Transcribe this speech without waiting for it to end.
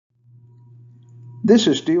This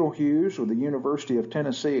is Dale Hughes with the University of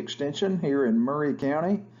Tennessee Extension here in Murray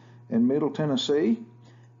County in Middle Tennessee.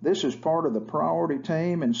 This is part of the priority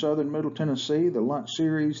team in Southern Middle Tennessee, the lunch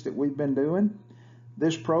series that we've been doing.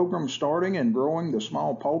 This program, Starting and Growing the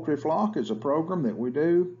Small Poultry Flock, is a program that we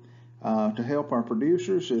do to help our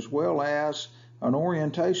producers, as well as an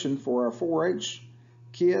orientation for our 4-H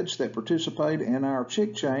kids that participate in our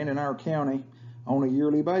chick chain in our county on a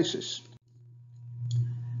yearly basis.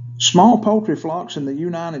 Small poultry flocks in the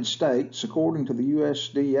United States, according to the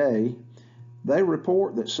USDA, they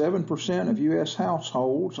report that 7% of U.S.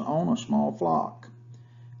 households own a small flock.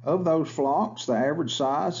 Of those flocks, the average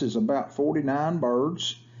size is about 49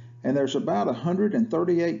 birds, and there's about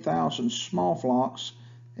 138,000 small flocks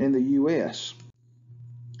in the U.S.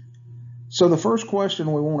 So the first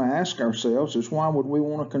question we want to ask ourselves is, why would we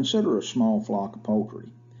want to consider a small flock of poultry?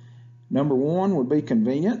 Number one would be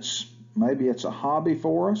convenience. Maybe it's a hobby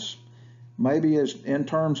for us. Maybe as in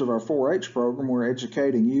terms of our 4-H program, we're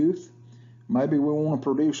educating youth. Maybe we want to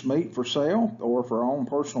produce meat for sale or for our own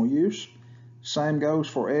personal use. Same goes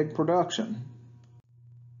for egg production.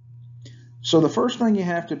 So the first thing you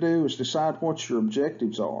have to do is decide what your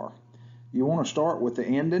objectives are. You want to start with the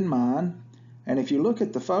end in mind. And if you look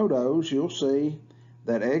at the photos, you'll see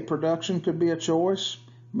that egg production could be a choice.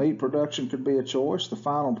 Meat production could be a choice. The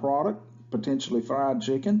final product, potentially fried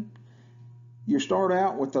chicken. You start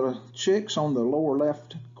out with the chicks on the lower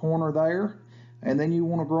left corner there, and then you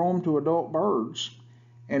want to grow them to adult birds.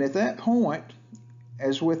 And at that point,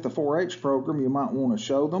 as with the 4-H program, you might want to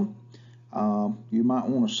show them. You might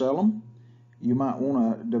want to sell them. You might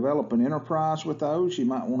want to develop an enterprise with those. You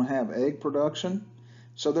might want to have egg production.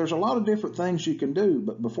 So there's a lot of different things you can do,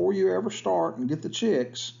 but before you ever start and get the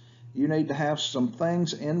chicks, you need to have some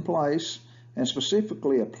things in place, and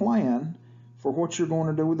specifically a plan for what you're going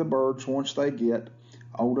to do with the birds once they get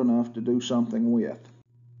old enough to do something with.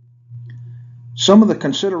 Some of the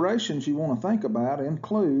considerations you want to think about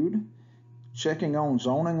include checking on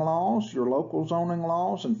zoning laws, your local zoning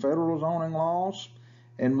laws and federal zoning laws.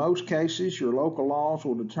 In most cases, your local laws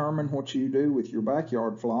will determine what you do with your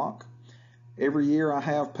backyard flock. Every year I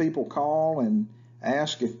have people call and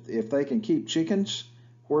ask if they can keep chickens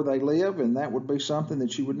where they live, and that would be something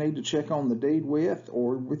that you would need to check on the deed with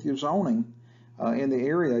or with your zoning in the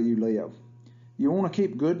area you live. You want to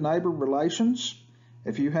keep good neighbor relations.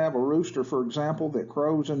 If you have a rooster, for example, that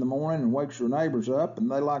crows in the morning and wakes your neighbors up and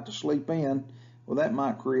they like to sleep in, well, that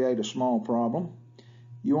might create a small problem.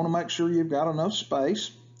 You want to make sure you've got enough space,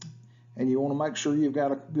 and you want to make sure you've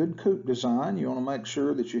got a good coop design. You want to make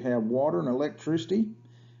sure that you have water and electricity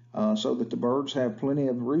so that the birds have plenty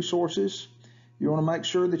of resources. You want to make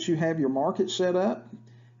sure that you have your market set up,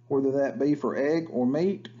 whether that be for egg or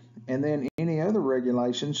meat, and then any other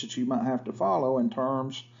regulations that you might have to follow in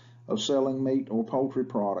terms of selling meat or poultry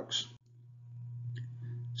products.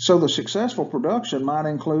 So the successful production might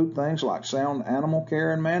include things like sound animal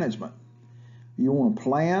care and management. You want to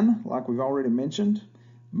plan, like we've already mentioned.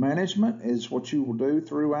 Management is what you will do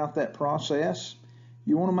throughout that process.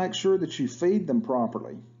 You want to make sure that you feed them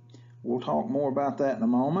properly. We'll talk more about that in a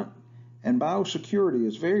moment. And biosecurity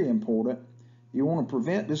is very important. You want to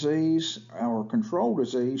prevent disease or control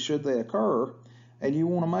disease should they occur, and you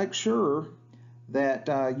want to make sure that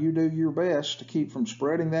you do your best to keep from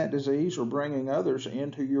spreading that disease or bringing others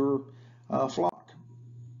into your flock.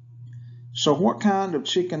 So what kind of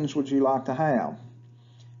chickens would you like to have?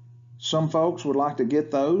 Some folks would like to get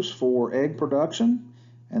those for egg production,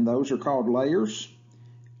 and those are called layers.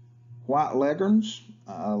 White leghorns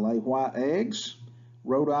lay white eggs.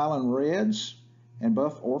 Rhode Island Reds and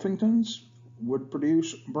Buff Orpingtons would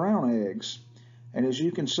produce brown eggs. And as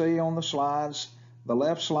you can see on the slides, the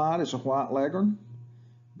left slide is a white leghorn,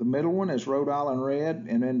 the middle one is Rhode Island Red,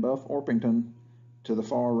 and then Buff Orpington to the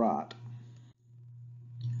far right.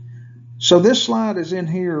 So this slide is in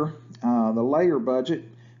here, the layer budget.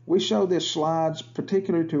 We show this slides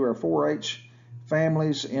particularly to our 4-H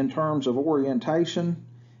families in terms of orientation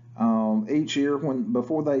each year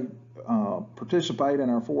before they participate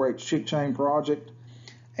in our 4-H chick chain project.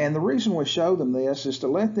 And the reason we show them this is to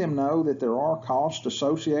let them know that there are costs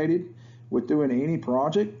associated with doing any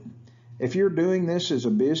project. If you're doing this as a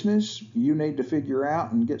business, you need to figure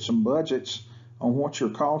out and get some budgets on what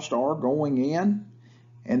your costs are going in,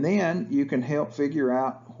 and then you can help figure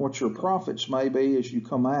out what your profits may be as you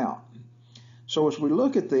come out. So as we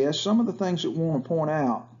look at this, some of the things that we want to point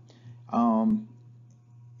out,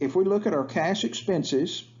 if we look at our cash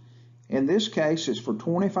expenses, in this case, it's for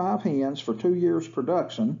 25 hens for 2 years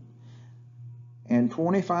production, and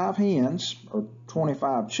 25 hens or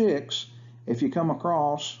 25 chicks if you come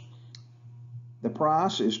across The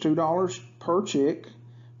price is $2 per chick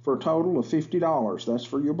for a total of $50. That's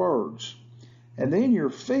for your birds. And then your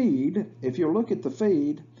feed, if you look at the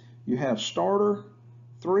feed, you have starter,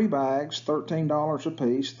 3 bags, $13 a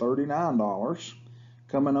piece, $39.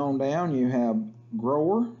 Coming on down, you have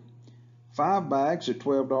grower, 5 bags at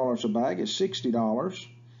 $12 a bag is $60.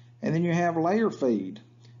 And then you have layer feed,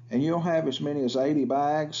 and you'll have as many as 80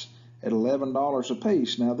 bags at $11 a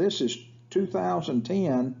piece. Now this is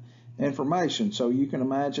 2010 information, so you can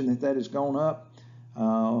imagine that that has gone up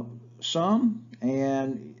some,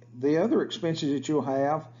 and the other expenses that you'll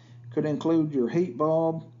have could include your heat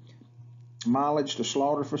bulb, mileage to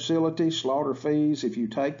slaughter facilities, slaughter fees if you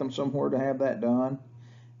take them somewhere to have that done.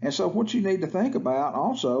 And so what you need to think about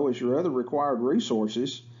also is your other required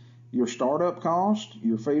resources, your startup cost,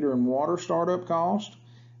 your feeder and water startup cost,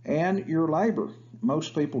 and your labor.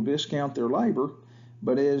 Most people discount their labor,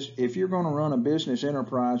 but if you're going to run a business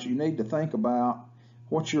enterprise, you need to think about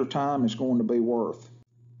what your time is going to be worth.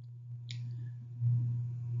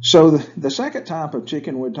 So the second type of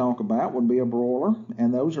chicken we'd talk about would be a broiler,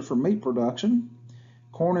 and those are for meat production.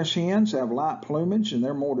 Cornish hens have light plumage and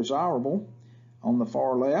they're more desirable on the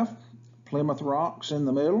far left, Plymouth Rocks in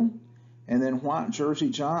the middle, and then white Jersey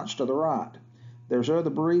Giants to the right. There's other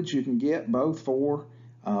breeds you can get both for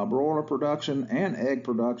broiler production and egg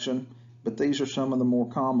production, but these are some of the more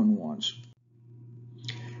common ones.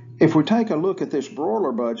 If we take a look at this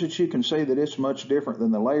broiler budget, you can see that it's much different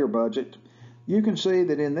than the layer budget. You can see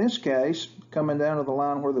that in this case, coming down to the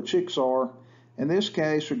line where the chicks are, in this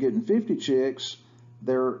case we're getting 50 chicks.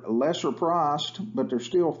 They're lesser priced, but they're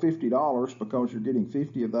still $50 because you're getting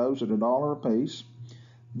 50 of those at $1 a piece.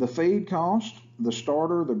 The feed cost, the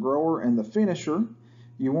starter, the grower, and the finisher,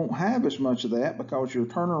 you won't have as much of that because your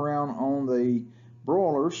turnaround on the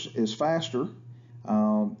broilers is faster.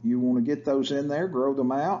 You want to get those in there, grow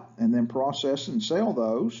them out, and then process and sell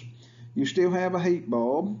those. You still have a heat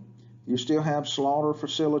bulb. You still have slaughter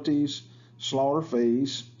facilities, slaughter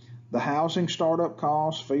fees, the housing startup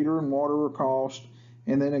costs, feeder and waterer cost,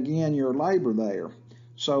 and then again your labor there.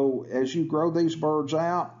 So as you grow these birds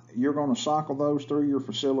out, you're going to cycle those through your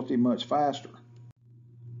facility much faster.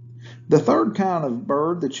 The third kind of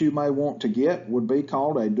bird that you may want to get would be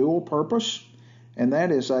called a dual purpose, and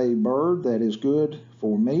that is a bird that is good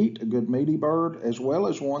for meat, a good meaty bird, as well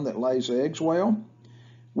as one that lays eggs well.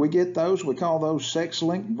 We get those, we call those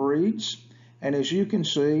sex-linked breeds, and as you can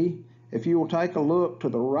see, if you will take a look to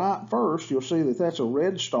the right first, you'll see that that's a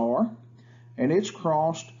red star, and it's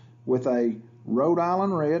crossed with a Rhode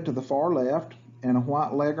Island red to the far left and a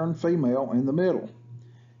white leghorn female in the middle.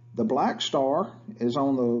 The black star is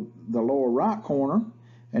on the lower right corner,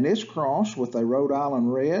 and it's crossed with a Rhode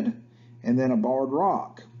Island red and then a barred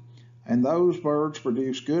rock. And those birds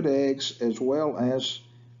produce good eggs as well as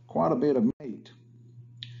quite a bit of meat.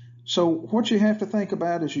 So what you have to think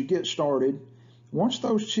about as you get started, once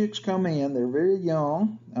those chicks come in, they're very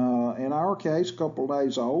young, in our case, a couple of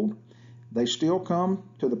days old. They still come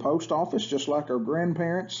to the post office just like our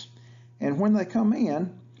grandparents. And when they come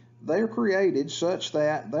in, they're created such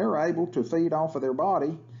that they're able to feed off of their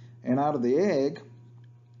body and out of the egg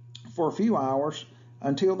for a few hours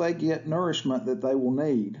until they get nourishment that they will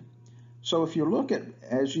need. So if you look at,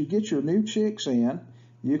 as you get your new chicks in,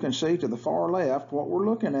 you can see to the far left, what we're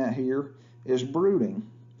looking at here is brooding.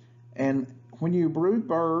 And when you brood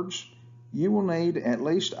birds, you will need at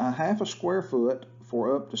least a half a square foot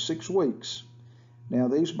for up to 6 weeks. Now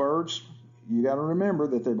these birds, you got to remember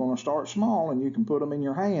that they're going to start small and you can put them in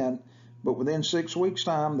your hand, but within 6 weeks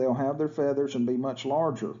time they'll have their feathers and be much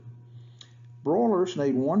larger. Broilers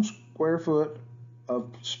need 1 square foot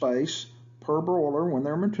of space per broiler when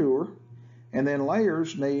they're mature, and then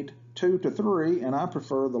layers need 2 to 3, and I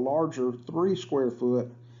prefer the larger 3 square foot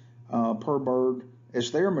per bird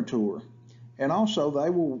as they're mature. And also they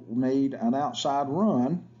will need an outside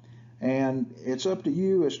run, and it's up to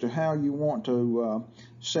you as to how you want to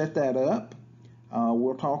set that up.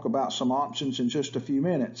 We'll talk about some options in just a few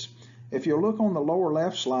minutes. If you look on the lower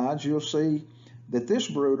left slides, you'll see that this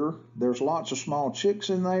brooder, there's lots of small chicks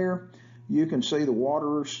in there. You can see the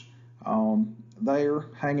waterers there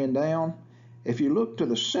hanging down. If you look to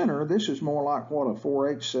the center, this is more like what a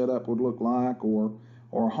 4-H setup would look like, or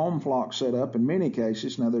a home flock setup in many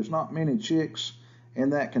cases. Now there's not many chicks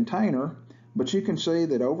in that container, but you can see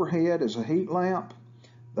that overhead is a heat lamp.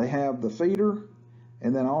 They have the feeder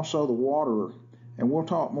and then also the waterer, and we'll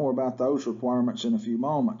talk more about those requirements in a few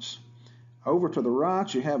moments. Over to the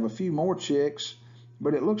right you have a few more chicks,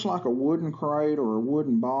 but it looks like a wooden crate or a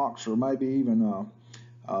wooden box, or maybe even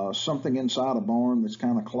something inside a barn that's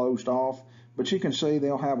kind of closed off. But you can see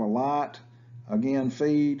they'll have a light, again,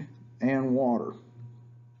 feed and water.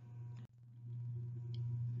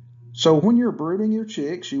 So when you're brooding your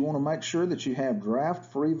chicks, you want to make sure that you have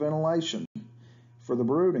draft-free ventilation for the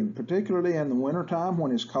brooding, particularly in the wintertime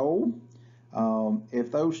when it's cold.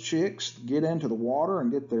 If those chicks get into the water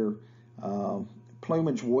and get their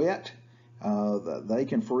plumage wet, they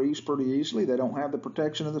can freeze pretty easily. They don't have the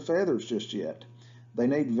protection of the feathers just yet. They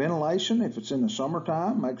need ventilation. If it's in the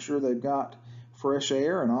summertime, make sure they've got fresh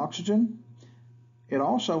air and oxygen. It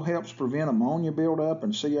also helps prevent ammonia buildup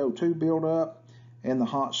and CO2 buildup in the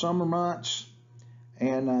hot summer months.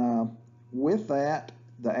 And with that,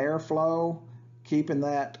 the airflow, keeping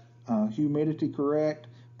that humidity correct,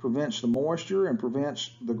 prevents the moisture and prevents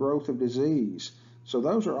the growth of disease. So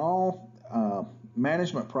those are all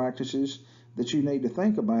management practices that you need to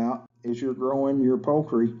think about as you're growing your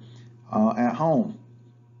poultry at home.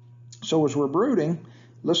 So as we're brooding,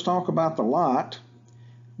 let's talk about the light.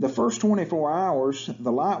 The first 24 hours,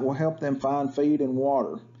 the light will help them find feed and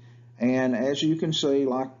water. And as you can see,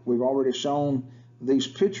 like we've already shown these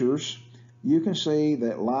pictures, you can see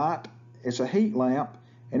that light is a heat lamp,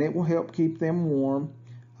 and it will help keep them warm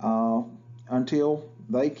until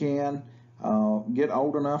they can get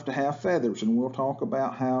old enough to have feathers, and we'll talk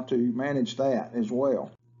about how to manage that as well.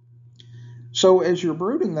 So as you're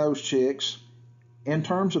brooding those chicks, in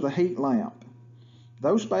terms of the heat lamp,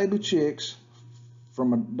 those baby chicks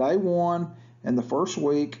from day one and the first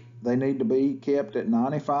week, they need to be kept at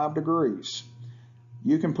 95 degrees.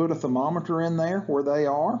 You can put a thermometer in there where they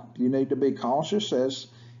are. You need to be cautious, as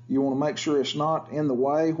you want to make sure it's not in the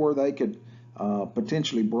way where they could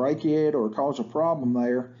potentially break it or cause a problem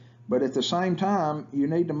there. But at the same time, you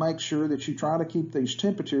need to make sure that you try to keep these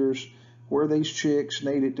temperatures where these chicks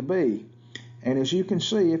need it to be. And as you can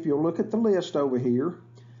see, if you'll look at the list over here,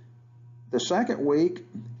 the second week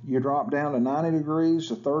you drop down to 90 degrees,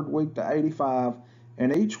 the third week to 85,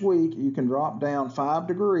 and each week you can drop down 5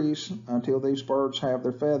 degrees until these birds have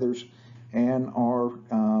their feathers and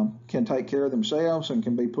can take care of themselves and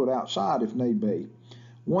can be put outside if need be.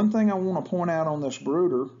 One thing I want to point out on this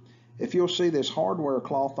brooder, if you'll see this hardware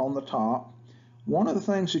cloth on the top, one of the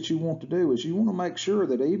things that you want to do is you want to make sure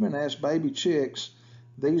that even as baby chicks,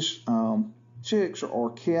 these chicks are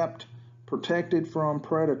kept protected from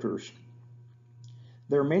predators.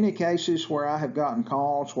 There are many cases where I have gotten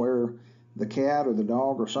calls where the cat or the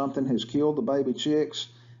dog or something has killed the baby chicks,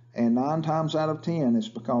 and 9 times out of 10 it's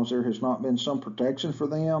because there has not been some protection for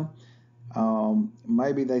them.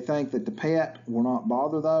 Maybe they think that the pet will not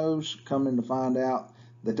bother those, coming to find out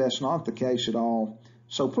that that's not the case at all.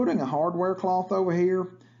 So putting a hardware cloth over here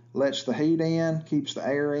lets the heat in, keeps the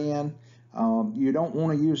air in. You don't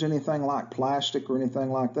want to use anything like plastic or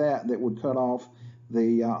anything like that that would cut off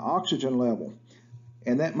the oxygen level.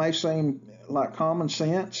 And that may seem like common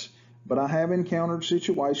sense, but I have encountered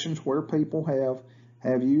situations where people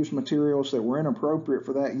have used materials that were inappropriate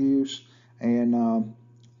for that use, and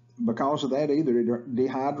because of that, either it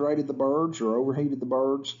dehydrated the birds or overheated the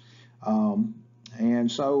birds.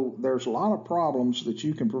 And so there's a lot of problems that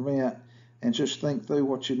you can prevent, and just think through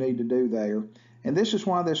what you need to do there. And this is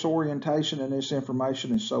why this orientation and this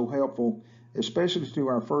information is so helpful, especially to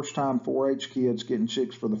our first-time 4-H kids getting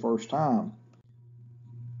chicks for the first time,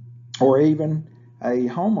 or even a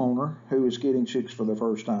homeowner who is getting chicks for the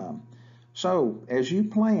first time. So as you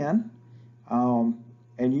plan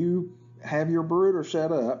and you have your brooder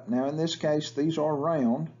set up, now in this case these are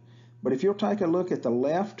round, but if you'll take a look at the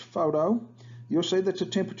left photo, you'll see that the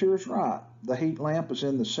temperature is right. The heat lamp is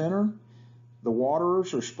in the center, the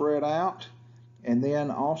waterers are spread out, and then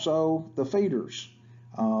also the feeders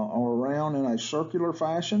are around in a circular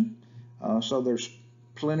fashion, so there's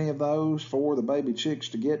plenty of those for the baby chicks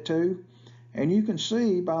to get to. And you can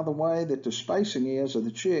see by the way that the spacing is of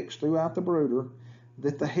the chicks throughout the brooder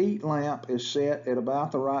that the heat lamp is set at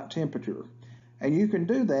about the right temperature. And you can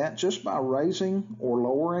do that just by raising or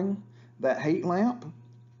lowering that heat lamp.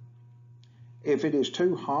 If it is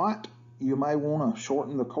too hot, you may want to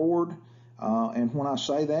shorten the cord. And when I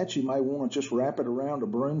say that, you may want to just wrap it around a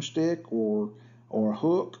broomstick or a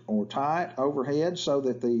hook or tie it overhead so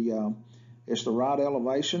that it's the right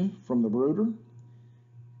elevation from the brooder.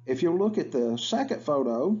 If you look at the second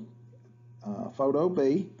photo, photo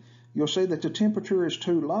B, you'll see that the temperature is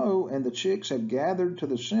too low and the chicks have gathered to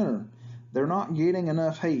the center. They're not getting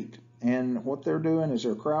enough heat, and what they're doing is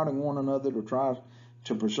they're crowding one another to try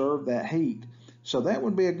to preserve that heat. So that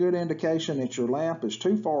would be a good indication that your lamp is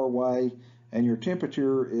too far away and your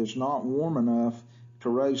temperature is not warm enough to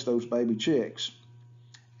raise those baby chicks.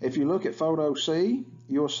 If you look at photo C,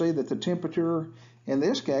 you'll see that the temperature in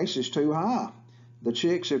this case is too high. The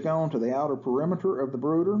chicks have gone to the outer perimeter of the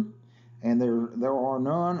brooder, and there are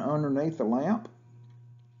none underneath the lamp.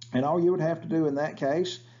 And all you would have to do in that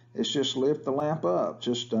case is just lift the lamp up,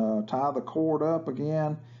 just tie the cord up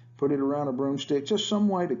again, put it around a broomstick, just some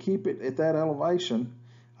way to keep it at that elevation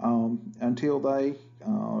until they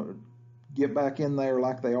get back in there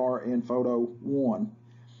like they are in photo 1.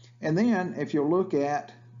 And then if you look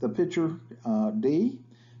at the picture D,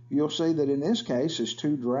 you'll see that in this case it's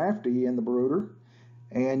too drafty in the brooder.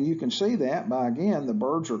 And you can see that by, again, the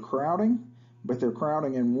birds are crowding, but they're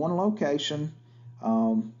crowding in one location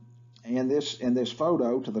in this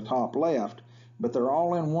photo to the top left. But they're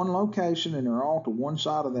all in one location and they're all to one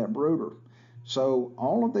side of that brooder. So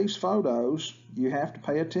all of these photos, you have to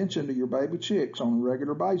pay attention to your baby chicks on a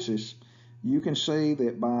regular basis. You can see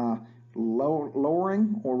that by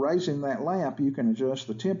lowering or raising that lamp, you can adjust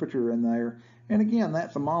the temperature in there. And again,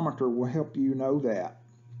 that thermometer will help you know that.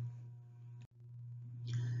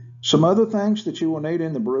 Some other things that you will need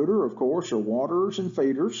in the brooder, of course, are waterers and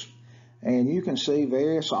feeders. And you can see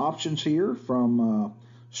various options here, from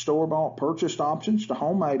store-bought purchased options to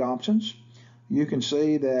homemade options. You can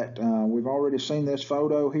see that we've already seen this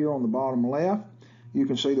photo here on the bottom left. You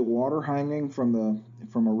can see the water hanging from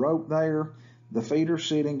a rope there. The feeder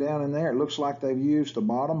sitting down in there. It looks like they've used the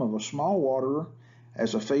bottom of a small waterer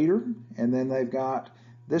as a feeder, and then they've got,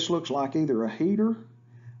 this looks like either a heater,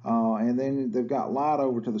 and then they've got light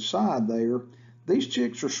over to the side there. These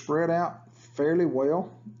chicks are spread out fairly well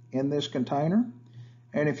in this container.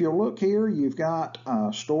 And if you'll look here, you've got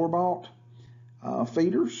store-bought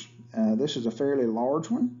feeders. This is a fairly large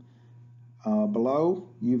one. Below,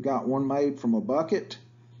 you've got one made from a bucket,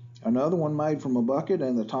 another one made from a bucket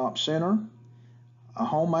in the top center, a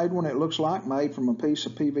homemade one, it looks like, made from a piece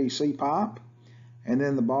of PVC pipe, and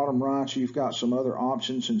then the bottom right, you've got some other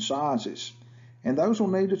options and sizes. And those will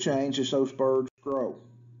need to change as those birds grow.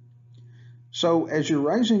 So as you're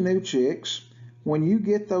raising new chicks, when you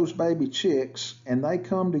get those baby chicks and they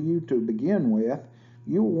come to you to begin with,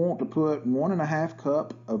 you'll want to put 1.5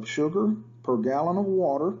 cups of sugar per gallon of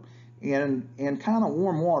water in kind of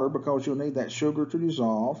warm water, because you'll need that sugar to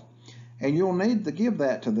dissolve. And you'll need to give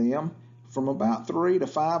that to them from about 3 to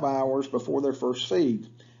 5 hours before their first feed.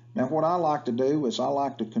 Now what I like to do is I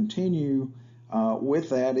like to continue with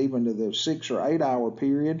that even to the 6 or 8 hour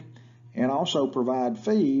period, and also provide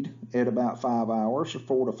feed at about 5 hours or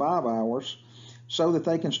 4 to 5 hours, so that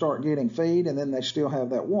they can start getting feed and then they still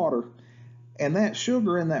have that water. And that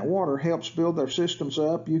sugar in that water helps build their systems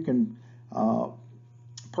up. You can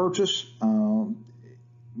purchase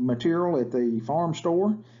material at the farm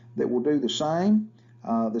store that will do the same,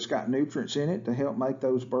 that's got nutrients in it to help make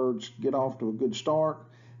those birds get off to a good start.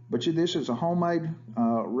 But this is a homemade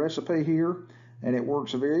recipe here, and it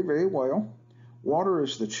works very, very well. Water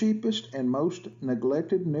is the cheapest and most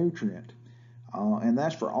neglected nutrient, and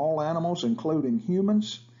that's for all animals, including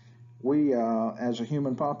humans. We, as a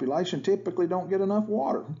human population, typically don't get enough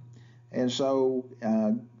water. And so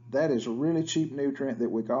that is a really cheap nutrient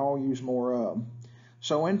that we can all use more of.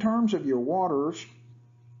 So in terms of your waters,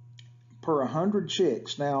 per 100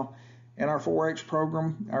 chicks, now in our 4-H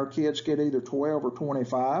program, our kids get either 12 or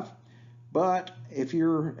 25. But if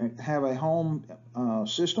you have a home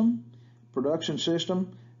production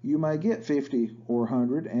system, you may get 50 or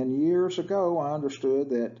 100. And years ago, I understood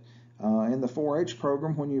that in the 4-H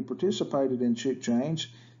program, when you participated in chick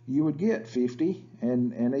change, you would get 50,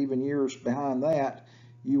 and even years behind that,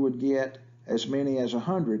 you would get as many as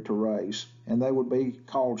 100 to raise. And they would be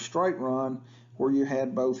called straight run, where you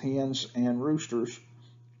had both hens and roosters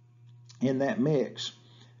in that mix.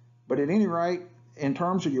 But at any rate, in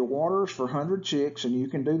terms of your waters for 100 chicks, and you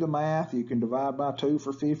can do the math, you can divide by 2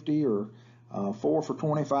 for 50 or 4 for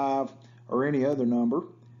 25 or any other number,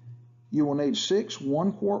 you will need 6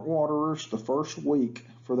 1-quart waterers the first week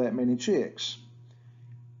for that many chicks.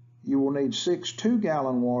 You will need 6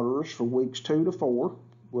 2-gallon waterers for weeks 2 to 4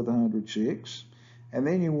 with 100 chicks. And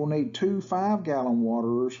then you will need 2 5-gallon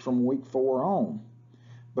waterers from week 4 on.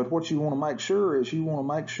 But what you want to make sure is you want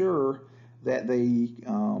to make sure that the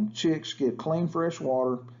chicks get clean, fresh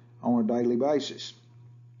water on a daily basis.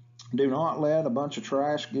 Do not let a bunch of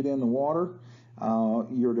trash get in the water.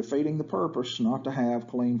 You're defeating the purpose not to have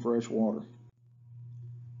clean, fresh water.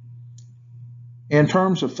 In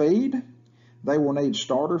terms of feed, they will need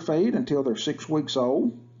starter feed until they're 6 weeks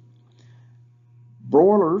old.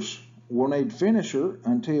 Broilers will need finisher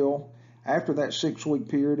until after that 6-week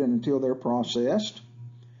period and until they're processed.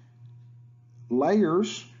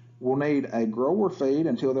 Layers will need a grower feed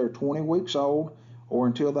until they're 20 weeks old or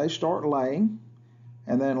until they start laying.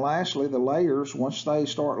 And then lastly, the layers, once they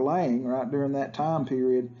start laying right during that time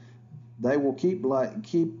period, they will keep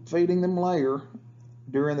feeding them layer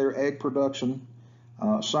during their egg production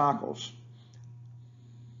cycles.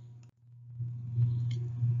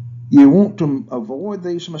 You want to avoid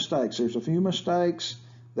these mistakes. There's a few mistakes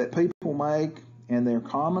that people make, and they're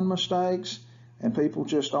common mistakes, and people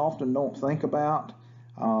just often don't think about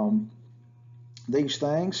these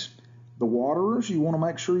things. The waterers, you want to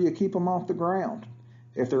make sure you keep them off the ground.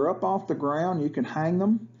 If they're up off the ground, you can hang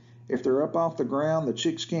them. If they're up off the ground, the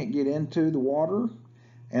chicks can't get into the water,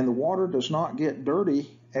 and the water does not get dirty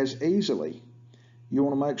as easily. You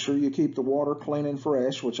want to make sure you keep the water clean and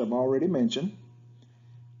fresh, which I've already mentioned.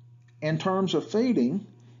 In terms of feeding,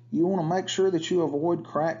 you want to make sure that you avoid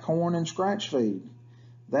cracked corn and scratch feed.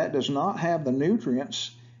 That does not have the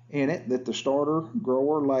nutrients in it that the starter,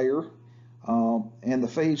 grower, layer, and the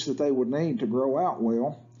feeds that they would need to grow out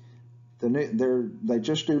well. They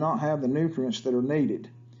just do not have the nutrients that are needed.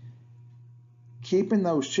 Keeping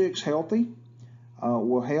those chicks healthy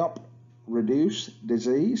will help reduce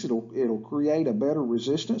disease. It'll create a better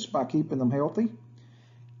resistance by keeping them healthy.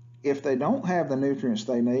 If they don't have the nutrients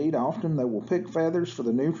they need, often they will pick feathers for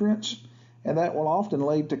the nutrients, and that will often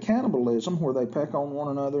lead to cannibalism, where they peck on one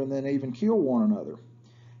another and then even kill one another.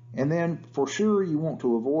 And then for sure you want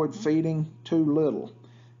to avoid feeding too little.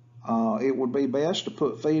 It would be best to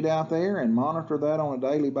put feed out there and monitor that on a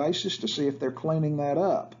daily basis to see if they're cleaning that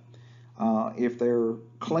up. If they're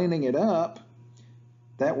cleaning it up,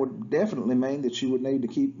 that would definitely mean that you would need to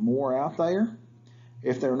keep more out there.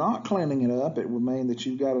 If they're not cleaning it up, it would mean that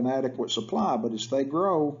you've got an adequate supply, but as they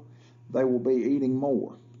grow, they will be eating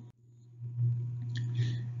more.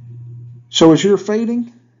 So as you're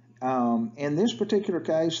feeding, in this particular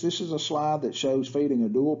case, this is a slide that shows feeding a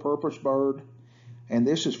dual-purpose bird, and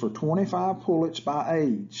this is for 25 pullets by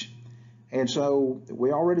age. And so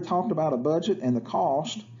we already talked about a budget and the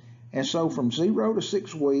cost, and so from 0 to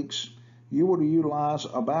 6 weeks, you would utilize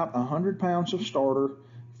about 100 pounds of starter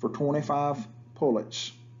for 25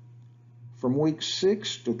 pullets. From week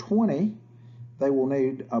 6 to 20, they will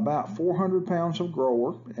need about 400 pounds of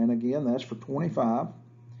grower, and again, that's for 25.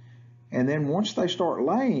 And then once they start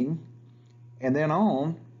laying, and then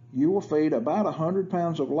on, you will feed about 100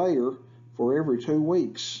 pounds of layer for every 2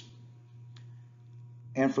 weeks.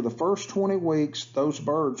 And for the first 20 weeks, those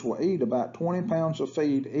birds will eat about 20 pounds of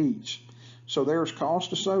feed each. So there's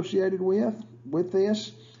cost associated with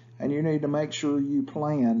this, and you need to make sure you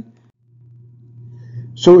plan.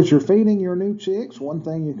 So as you're feeding your new chicks, one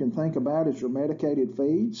thing you can think about is your medicated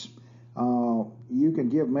feeds. You can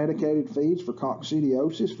give medicated feeds for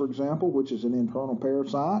coccidiosis, for example, which is an internal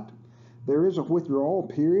parasite. There is a withdrawal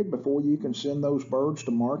period before you can send those birds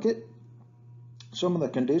to market. Some of the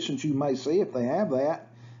conditions you may see if they have that,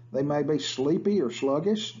 they may be sleepy or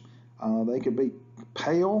sluggish. They could be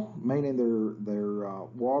pale, meaning their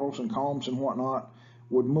wattles and combs and whatnot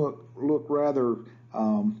would look rather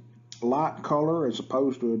light color as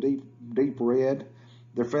opposed to a deep red.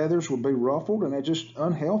 Their feathers would be ruffled and they're just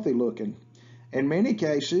unhealthy looking. In many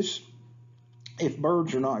cases, if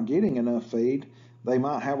birds are not getting enough feed, they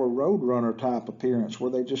might have a roadrunner type appearance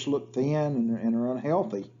where they just look thin and are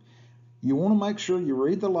unhealthy. You want to make sure you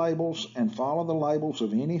read the labels and follow the labels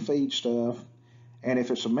of any feed stuff. And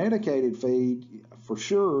if it's a medicated feed, for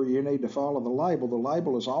sure you need to follow the label. The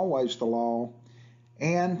label is always the law.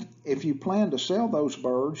 And if you plan to sell those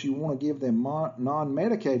birds, you want to give them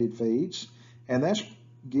non-medicated feeds, and that's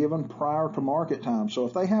given prior to market time. So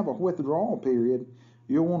if they have a withdrawal period,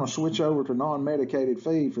 you'll want to switch over to non-medicated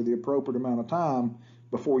feed for the appropriate amount of time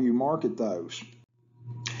before you market those.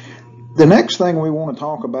 The next thing we want to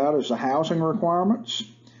talk about is the housing requirements.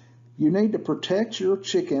 You need to protect your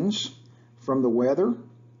chickens from the weather,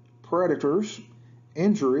 predators,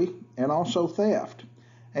 injury, and also theft.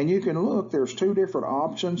 And you can look, there's 2 different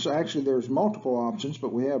options. Actually, there's multiple options,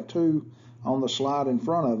 but we have 2 on the slide in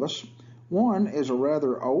front of us. One is a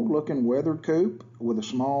rather old-looking weathered coop with a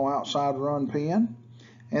small outside run pen,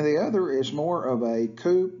 and the other is more of a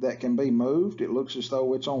coop that can be moved. It looks as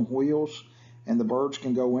though it's on wheels, and the birds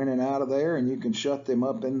can go in and out of there, and you can shut them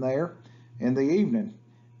up in there in the evening.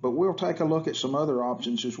 But we'll take a look at some other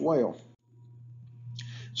options as well.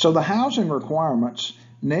 So the housing requirements,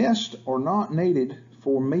 nests are not needed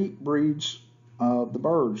for meat breeds of the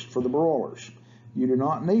birds, for the broilers. You do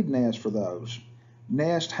not need nests for those.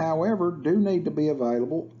 Nests, however, do need to be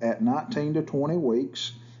available at 19 to 20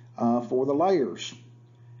 weeks for the layers.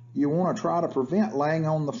 You want to try to prevent laying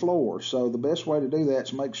on the floor, so the best way to do that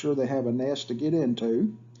is make sure they have a nest to get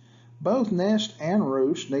into. Both nest and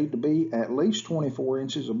roost need to be at least 24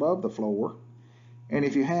 inches above the floor, and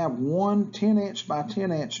if you have one 10-inch by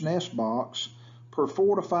 10-inch nest box per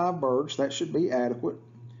 4 to 5 birds, that should be adequate.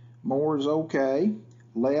 More is okay.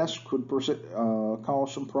 less could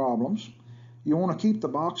cause some problems. You want to keep the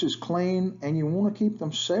boxes clean, and you want to keep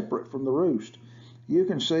them separate from the roost. You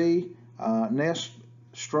can see nest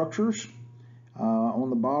structures on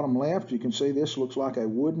the bottom left. You can see this looks like a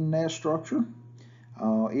wooden nest structure.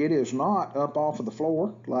 It is not up off of the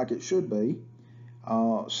floor like it should be.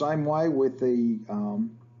 Same way with the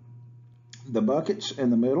buckets in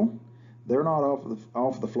the middle. They're not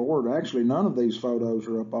off the floor. Actually, none of these photos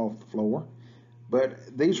are up off the floor.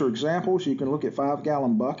 But these are examples. You can look at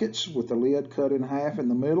 5-gallon buckets with the lid cut in half in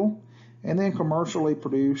the middle, and then commercially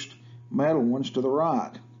produced metal ones to the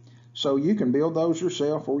right. So you can build those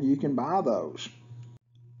yourself, or you can buy those.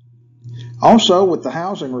 Also, with the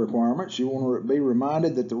housing requirements, you want to be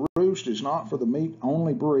reminded that the roost is not for the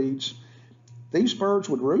meat-only breeds. These birds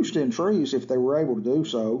would roost in trees if they were able to do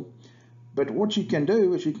so. But what you can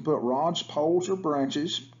do is you can put rods, poles, or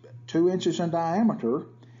branches 2 inches in diameter,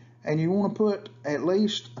 and you want to put at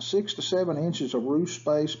least 6 to 7 inches of roost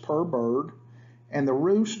space per bird, and the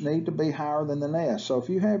roosts need to be higher than the nest. So if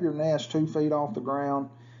you have your nest 2 feet off the ground,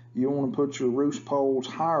 you want to put your roost poles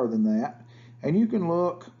higher than that. And you can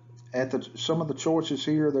look at some of the choices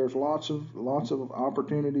here. There's lots of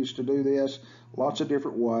opportunities to do this, lots of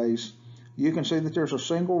different ways. You can see that there's a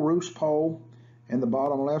single roost pole in the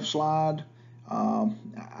bottom left slide.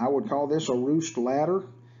 I would call this a roost ladder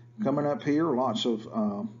coming up here. Lots of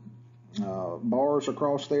bars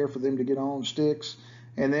across there for them to get on, sticks.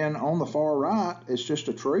 And then on the far right, it's just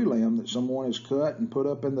a tree limb that someone has cut and put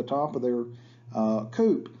up in the top of their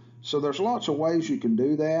coop. So there's lots of ways you can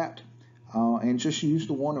do that, and just use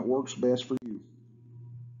the one that works best for you.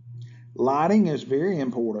 Lighting is very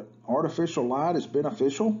important. Artificial light is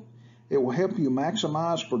beneficial. It will help you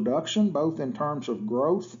maximize production, both in terms of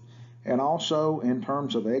growth and also in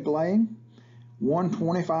terms of egg laying. One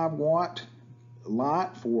 25-watt light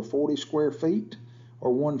for 40 square feet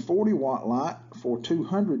or one 40-watt light for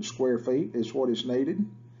 200 square feet is what is needed.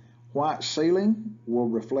 White ceiling will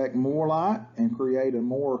reflect more light and create a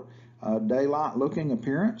more daylight-looking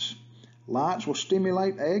appearance. Lights will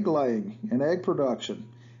stimulate egg laying and egg production,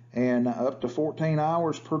 and up to 14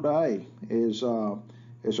 hours per day is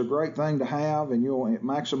a great thing to have, and you'll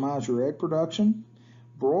maximize your egg production.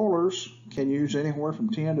 Broilers can use anywhere from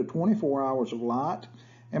 10 to 24 hours of light,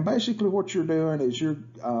 and basically what you're doing is you're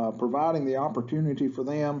providing the opportunity for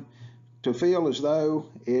them to feel as though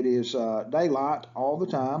it is daylight all the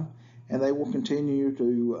time, and they will continue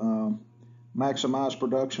to maximize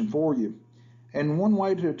production for you. And one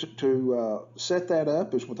way to set that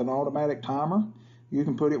up is with an automatic timer. You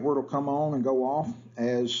can put it where it'll come on and go off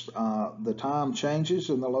as the time changes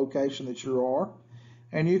in the location that you are.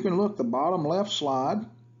 And you can look the bottom left slide.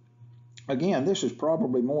 Again, this is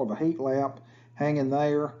probably more of a heat lamp hanging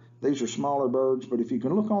there. These are smaller birds, but if you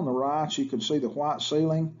can look on the right, you can see the white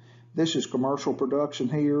ceiling. This is commercial production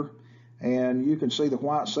here, and you can see the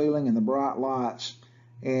white ceiling and the bright lights.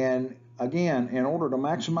 And again, in order to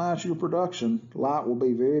maximize your production, light will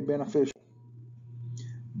be very beneficial.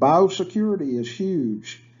 Biosecurity is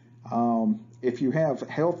huge. If you have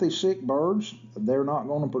healthy, sick birds, they're not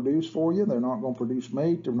going to produce for you. They're not going to produce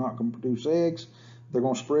meat. They're not going to produce eggs. They're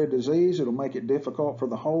going to spread disease. It'll make it difficult for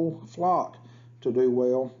the whole flock to do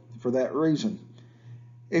well for that reason.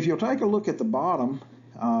 If you'll take a look at the bottom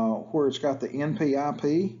where it's got the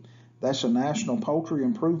NPIP, that's a National Poultry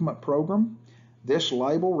Improvement Program. This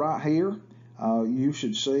label right here, you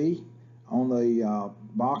should see on the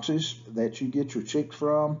boxes that you get your chicks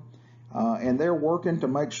from, and they're working to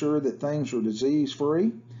make sure that things are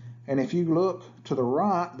disease-free. And if you look to the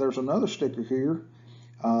right, there's another sticker here.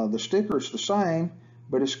 The sticker is the same,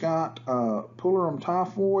 but it's got Poultry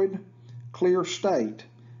typhoid clear state,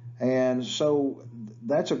 and so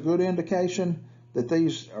that's a good indication that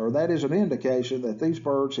that is an indication that these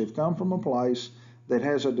birds have come from a place that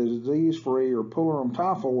has a disease-free or Poultry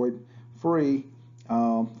typhoid-free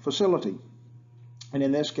facility. And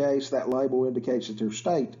in this case, that label indicates that their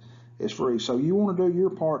state is free. So you want to do your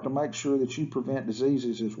part to make sure that you prevent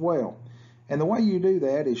diseases as well. And the way you do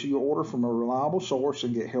that is you order from a reliable source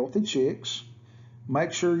and get healthy chicks.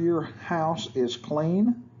 Make sure your house is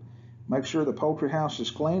clean. Make sure the poultry house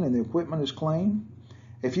is clean and the equipment is clean.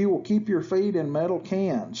 If you will keep your feed in metal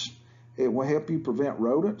cans, it will help you prevent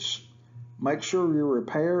rodents. Make sure you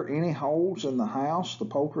repair any holes in the house, the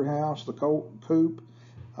poultry house, the coop,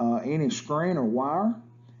 any screen or wire.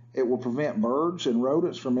 It will prevent birds and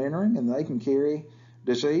rodents from entering, and they can carry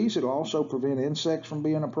disease. It'll also prevent insects from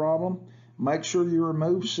being a problem. Make sure you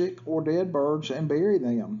remove sick or dead birds and bury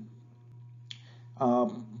them.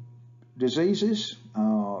 Diseases,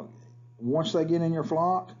 once they get in your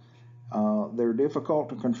flock, They're difficult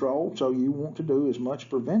to control, so you want to do as much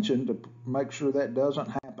prevention to make sure that doesn't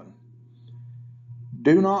happen.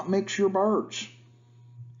 Do not mix your birds.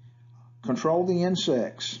 Control the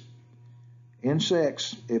insects.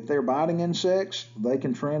 Insects, if they're biting insects, they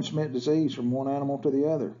can transmit disease from one animal to the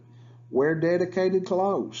other. Wear dedicated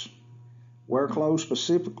clothes. Wear clothes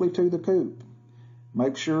specifically to the coop.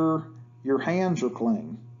 Make sure your hands are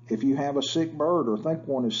clean. If you have a sick bird or think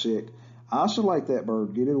one is sick, isolate that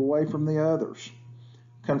bird, get it away from the others.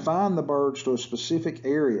 Confine the birds to specific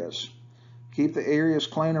areas. Keep the areas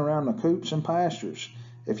clean around the coops and pastures.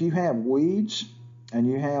 If you have weeds and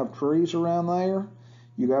you have trees around there,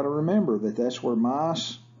 you got to remember that that's where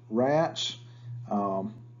mice, rats,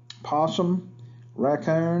 possum,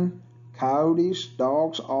 raccoon, coyotes,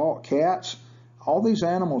 dogs, cats, all these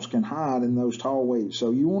animals can hide in those tall weeds.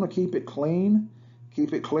 So you want to keep it clean,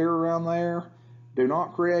 keep it clear around there. Do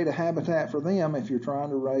not create a habitat for them if you're trying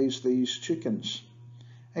to raise these chickens.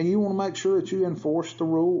 And you want to make sure that you enforce the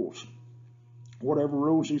rules. Whatever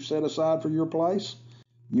rules you've set aside for your place,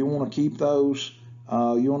 you want to keep those.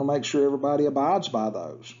 You want to make sure everybody abides by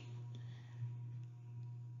those.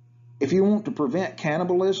 If you want to prevent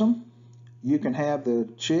cannibalism, you can have the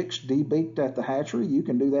chicks debeaked at the hatchery. You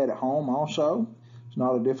can do that at home also. It's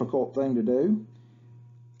not a difficult thing to do.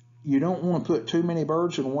 You don't want to put too many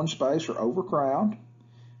birds in one space or overcrowd.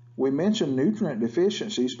 We mentioned nutrient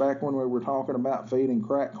deficiencies back when we were talking about feeding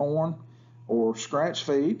cracked corn or scratch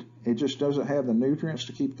feed. It just doesn't have the nutrients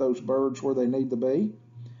to keep those birds where they need to be.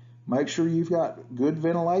 Make sure you've got good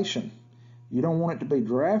ventilation. You don't want it to be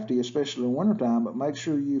drafty, especially in wintertime, but make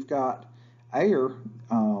sure you've got air,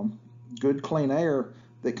 good clean air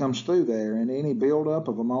that comes through there. And any buildup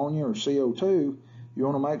of ammonia or CO2, you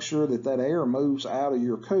want to make sure that that air moves out of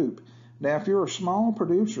your coop. Now, if you're a small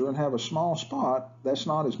producer and have a small spot, that's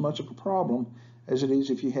not as much of a problem as it is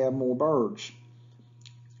if you have more birds.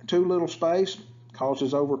 Too little space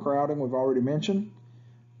causes overcrowding, we've already mentioned.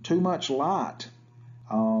 Too much light.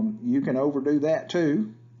 You can overdo that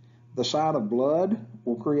too. The sight of blood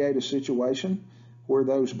will create a situation where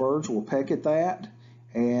those birds will peck at that,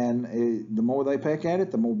 and the more they peck at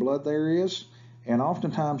it, the more blood there is. And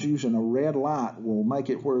oftentimes using a red light will make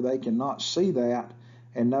it where they cannot see that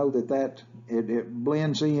and know that it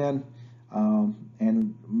blends in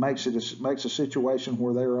and makes a situation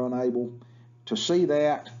where they're unable to see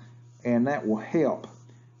that, and that will help.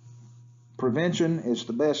 Prevention is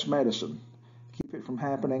the best medicine. Keep it from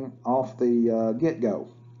happening off the get-go.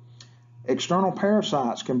 External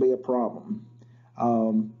parasites can be a problem.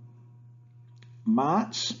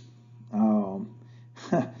 Mites.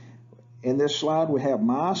 In this slide we have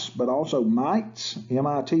mice, but also mites,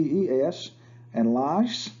 M-I-T-E-S, and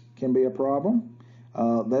lice can be a problem.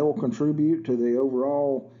 They will contribute to the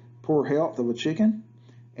overall poor health of a chicken.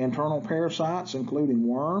 Internal parasites, including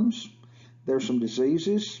worms. There's some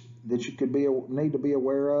diseases that you could need to be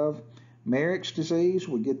aware of. Merrick's disease,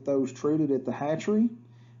 we get those treated at the hatchery.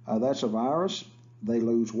 That's a virus. They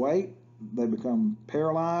lose weight, they become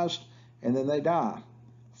paralyzed, and then they die.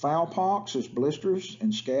 Fowl-pox is blisters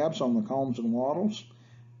and scabs on the combs and wattles.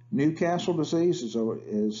 Newcastle disease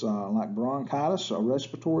is like bronchitis, a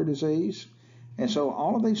respiratory disease. And so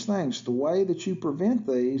all of these things, the way that you prevent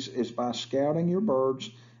these is by scouting your birds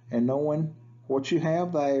and knowing what you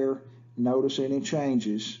have there, notice any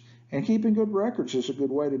changes, and keeping good records is a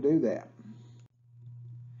good way to do that.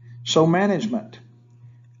 So management.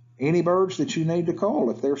 Any birds that you need to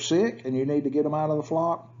cull, if they're sick and you need to get them out of the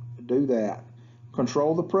flock, do that.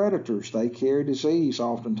 Control the predators. They carry disease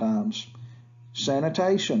oftentimes.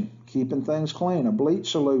 Sanitation, keeping things clean. A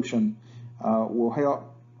bleach solution will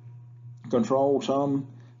help control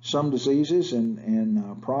some diseases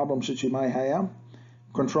and problems that you may have.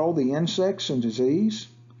 Control the insects and disease.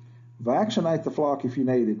 Vaccinate the flock if you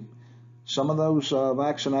needed. Some of those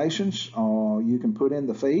vaccinations you can put in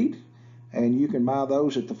the feed, and you can buy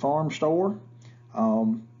those at the farm store.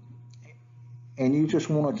 And you just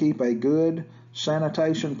want to keep a good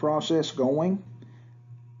sanitation process going.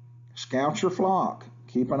 Scout your flock.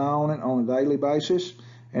 Keep an eye on it on a daily basis.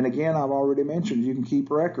 And again, I've already mentioned you can keep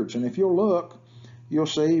records. And if you'll look, you'll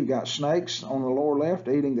see you've got snakes on the lower left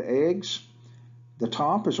eating the eggs. The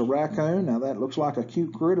top is a raccoon. Now that looks like a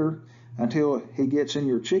cute critter until he gets in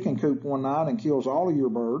your chicken coop one night and kills all of your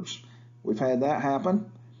birds. We've had that happen.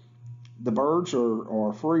 The birds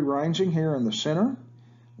are free ranging here in the center.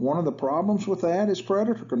 One of the problems with that is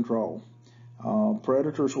predator control.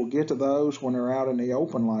 Predators will get to those when they're out in the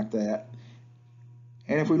open like that.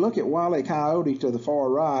 And if we look at Wile E. Coyote to the far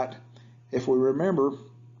right, if we remember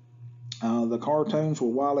the cartoons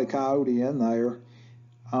with Wile E. Coyote in there,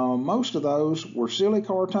 Most of those were silly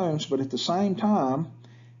cartoons, but at the same time,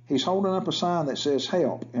 he's holding up a sign that says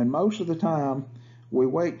help. And most of the time, we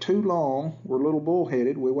wait too long. We're a little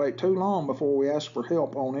bullheaded. We wait too long before we ask for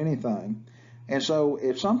help on anything. And so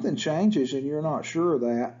if something changes and you're not sure of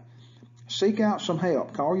that, seek out some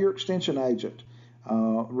help. Call your extension agent.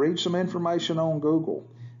 Read some information on Google.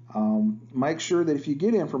 Make sure that if you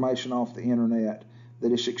get information off the internet,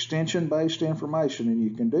 that it's extension-based information, and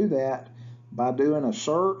you can do that by doing a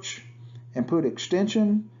search and put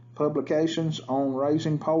extension publications on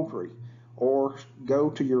raising poultry, or go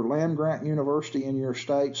to your land-grant university in your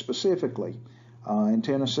state specifically. In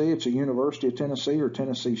Tennessee, it's a University of Tennessee or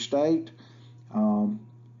Tennessee State,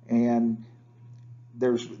 and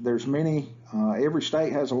there's many. Every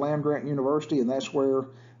state has a land-grant university, and that's where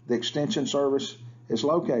the extension service is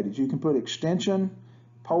located. You can put extension,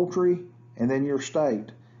 poultry, and then your state,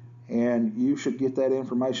 and you should get that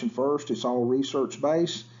information first. It's all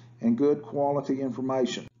research-based and good quality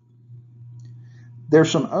information. There's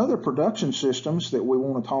some other production systems that we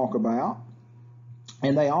want to talk about,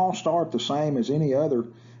 and they all start the same as any other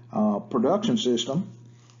production system.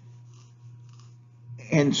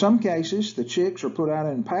 In some cases, the chicks are put out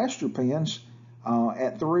in pasture pens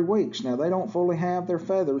at 3 weeks. Now, they don't fully have their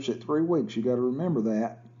feathers at 3 weeks. You got to remember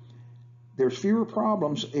that. There's fewer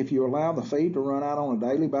problems if you allow the feed to run out on a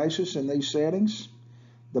daily basis in these settings.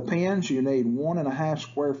 The pens, you need 1.5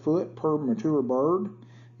 square foot per mature bird.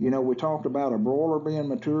 You know, we talked about a broiler being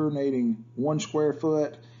mature needing 1 square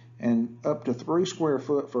foot and up to 3 square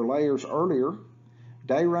foot for layers earlier.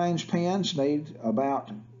 Day range pens need about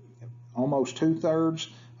almost 2/3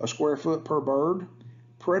 a square foot per bird.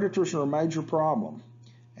 Predators are a major problem,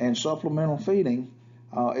 and supplemental feeding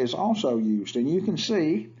is also used. And you can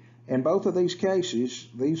see in both of these cases,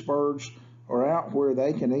 these birds are out where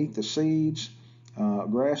they can eat the seeds,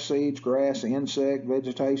 grass, insect,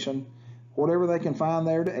 vegetation, whatever they can find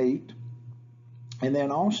there to eat. And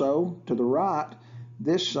then also to the right,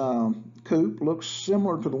 this coop looks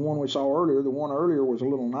similar to the one we saw earlier. The one earlier was a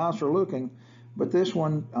little nicer looking, but this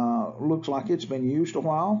one looks like it's been used a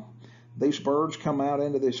while. These birds come out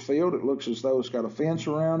into this field. It looks as though it's got a fence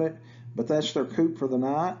around it, but that's their coop for the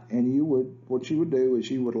night. And what you would do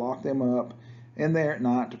is you would lock them up in there at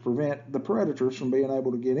night to prevent the predators from being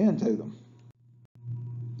able to get into them.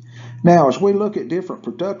 Now, as we look at different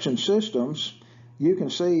production systems, you can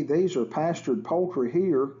see these are pastured poultry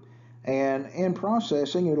here, and in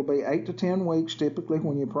processing, it'll be 8 to 10 weeks typically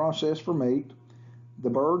when you process for meat. The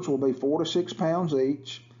birds will be 4 to 6 pounds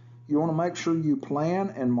each. You want to make sure you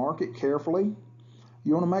plan and mark it carefully.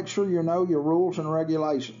 You want to make sure you know your rules and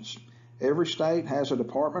regulations. Every state has a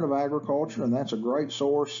Department of Agriculture, and that's a great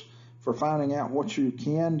source for finding out what you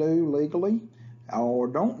can do legally or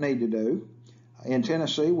don't need to do. In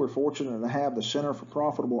Tennessee, we're fortunate to have the Center for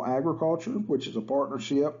Profitable Agriculture, which is a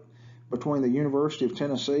partnership between the University of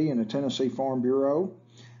Tennessee and the Tennessee Farm Bureau.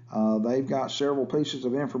 They've got several pieces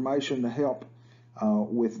of information to help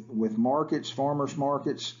with markets, farmers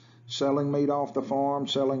markets, selling meat off the farm,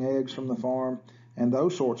 selling eggs from the farm, and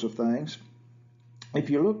those sorts of things. If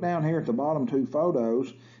you look down here at the bottom 2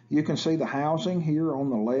 photos, you can see the housing here on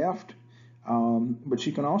the left, but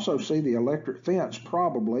you can also see the electric fence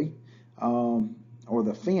probably, or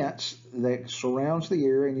the fence that surrounds the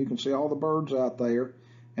area, and you can see all the birds out there,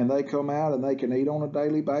 and they come out and they can eat on a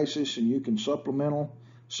daily basis, and you can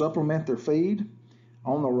supplement their feed.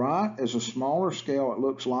 On the right is a smaller scale, it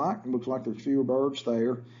looks like there's fewer birds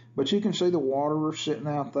there, but you can see the waterers sitting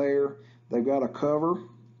out there. They've got a cover,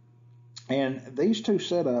 and these 2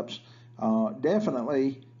 setups,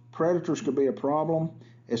 definitely predators could be a problem.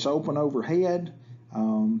 It's open overhead,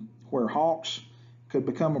 where hawks could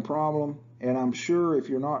become a problem, and I'm sure if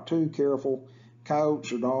you're not too careful,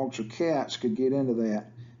 coyotes or dogs or cats could get into that.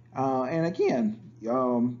 And again,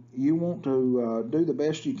 you want to do the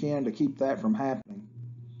best you can to keep that from happening.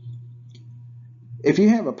 If you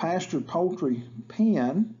have a pastured poultry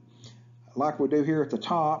pen, like we do here at the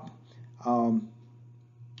top,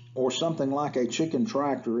 or something like a chicken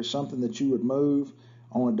tractor, is something that you would move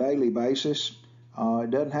on a daily basis.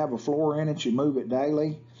 It doesn't have a floor in it, you move it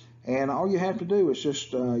daily. And all you have to do is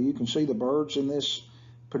just, you can see the birds in this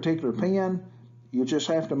particular pen. You just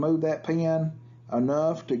have to move that pen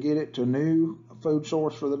enough to get it to new food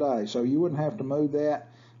source for the day. So you wouldn't have to move that.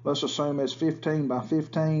 Let's assume it's 15 by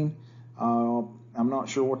 15. I'm not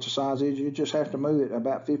sure what the size is. You just have to move it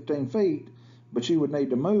about 15 feet, but you would need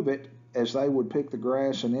to move it as they would pick the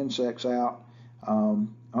grass and insects out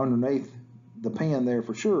underneath the pen there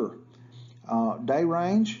for sure. Day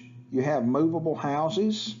range, you have movable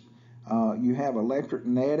houses, you have electric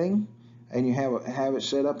netting, and you have it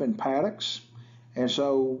set up in paddocks. And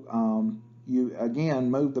so you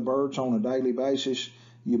again move the birds on a daily basis.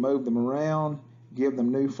 You move them around, give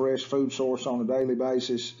them new fresh food source on a daily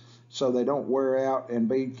basis so they don't wear out and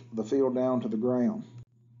beat the field down to the ground.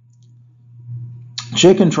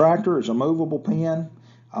 Chicken tractor is a movable pen.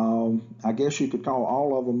 I guess you could call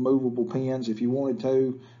all of them movable pens if you wanted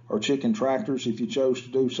to, or chicken tractors if you chose to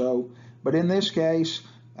do so. But in this case,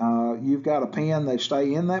 you've got a pen. They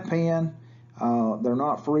stay in that pen. They're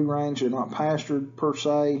not free range. They're not pastured per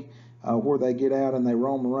se, where they get out and they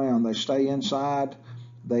roam around. They stay inside.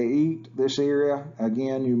 They eat this area.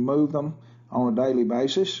 Again, you move them on a daily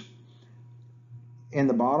basis. In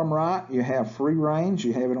the bottom right, you have free range.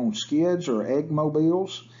 You have it on skids or egg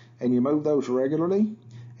mobiles, and you move those regularly.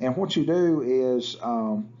 And what you do is,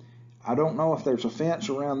 I don't know if there's a fence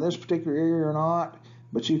around this particular area or not,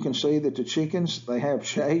 but you can see that the chickens, they have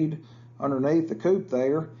shade underneath the coop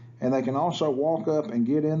there, and they can also walk up and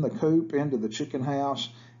get in the coop into the chicken house,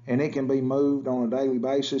 and it can be moved on a daily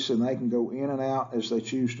basis, and they can go in and out as they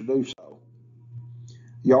choose to do so.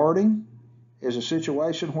 Yarding is a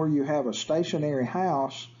situation where you have a stationary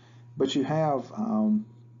house, but you have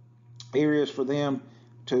areas for them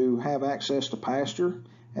to have access to pasture,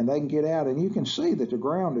 and they can get out. And you can see that the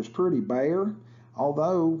ground is pretty bare,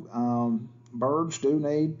 although birds do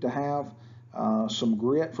need to have some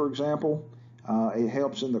grit, for example. It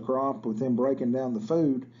helps in the crop with them breaking down the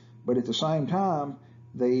food, but at the same time,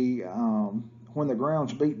 when the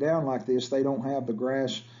ground's beat down like this, they don't have the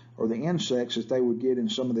grass or the insects that they would get in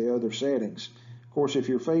some of the other settings. Of course, if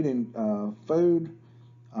you're feeding food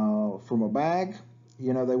from a bag,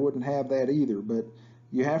 they wouldn't have that either, but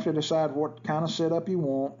you have to decide what kind of setup you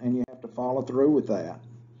want, and you have to follow through with that.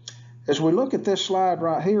 As we look at this slide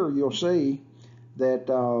right here, you'll see that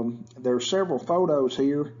there are several photos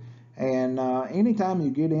here, and anytime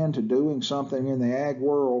you get into doing something in the ag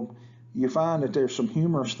world, you find that there's some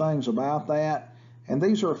humorous things about that, and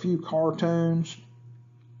these are a few cartoons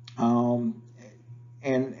and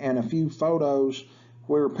a few photos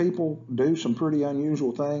where people do some pretty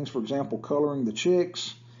unusual things. For example, coloring the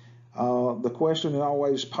chicks. The question is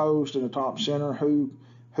always posed in the top center, who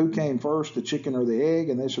came first, the chicken or the egg?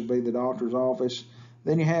 And this would be the doctor's office.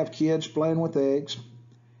 Then you have kids playing with eggs.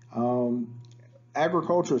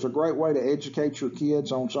 Agriculture is a great way to educate your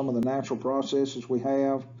kids on some of the natural processes we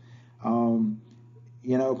have.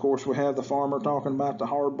 Of course, we have the farmer talking about the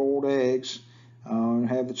hard-boiled eggs.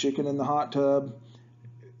 Have the chicken in the hot tub,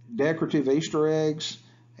 decorative Easter eggs,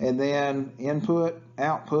 and then input,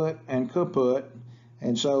 output, and kaput.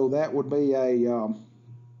 And so that would be a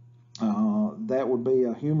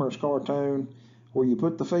humorous cartoon where you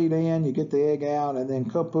put the feed in, you get the egg out, and then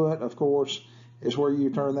kaput, of course, is where you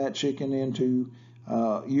turn that chicken into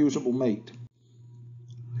usable meat.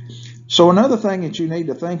 So another thing that you need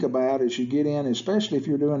to think about as you get in, especially if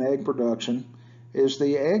you're doing egg production, is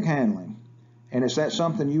the egg handling. And is that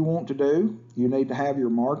something you want to do? You need to have your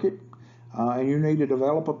market, and you need to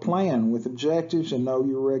develop a plan with objectives and know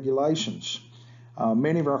your regulations.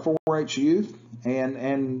 Many of our 4-H youth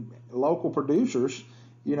and local producers,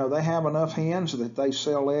 they have enough hens that they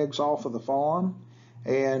sell eggs off of the farm,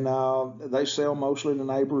 and they sell mostly to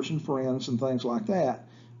neighbors and friends and things like that.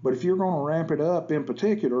 But if you're going to ramp it up in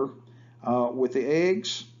particular with the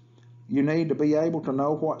eggs, you need to be able to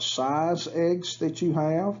know what size eggs that you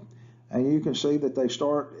have. And you can see that they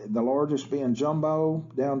start, the largest being jumbo,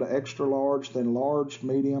 down to extra large, then large,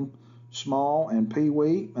 medium, small, and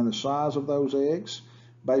peewee, and the size of those eggs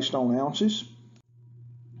based on ounces.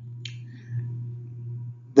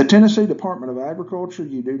 The Tennessee Department of Agriculture,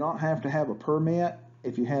 you do not have to have a permit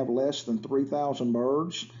if you have less than 3,000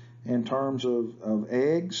 birds in terms of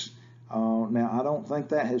eggs. Now, I don't think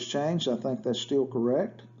that has changed. I think that's still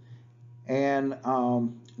correct. And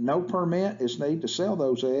no permit is needed to sell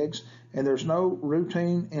those eggs, and there's no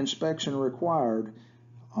routine inspection required.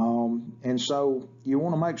 And so you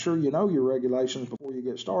want to make sure you know your regulations before you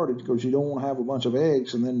get started, because you don't want to have a bunch of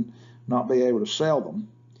eggs and then not be able to sell them.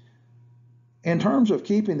 In terms of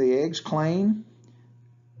keeping the eggs clean,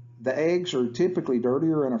 the eggs are typically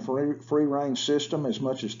dirtier in a free-range system, as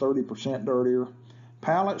much as 30% dirtier.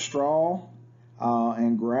 Pallet straw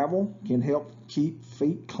and gravel can help keep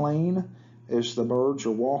feet clean as the birds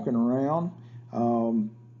are walking around.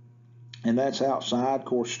 And that's outside. Of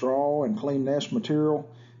course, straw and clean nest material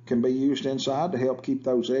can be used inside to help keep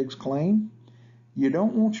those eggs clean. You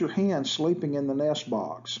don't want your hens sleeping in the nest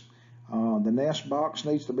box. The nest box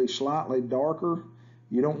needs to be slightly darker.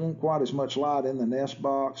 You don't want quite as much light in the nest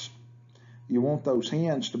box. You want those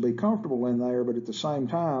hens to be comfortable in there, but at the same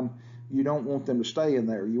time, you don't want them to stay in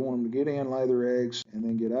there. You want them to get in, lay their eggs, and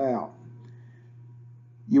then get out.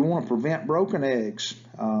 You want to prevent broken eggs.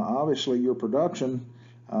 Obviously, your production,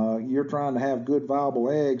 you're trying to have good viable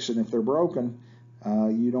eggs, and if they're broken,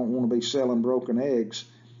 you don't want to be selling broken eggs.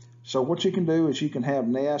 So what you can do is you can have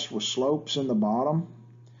nests with slopes in the bottom.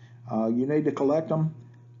 You need to collect them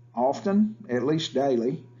often, at least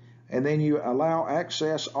daily, and then you allow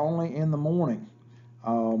access only in the morning.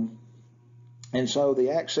 And so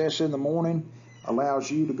the access in the morning allows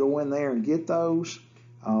you to go in there and get those,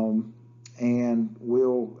 and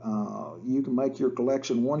you can make your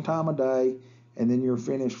collection one time a day, and then you're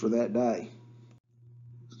finished for that day.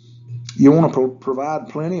 You want to provide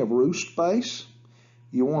plenty of roost space.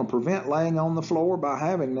 You want to prevent laying on the floor by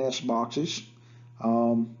having nest boxes.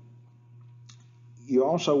 You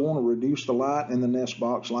also want to reduce the light in the nest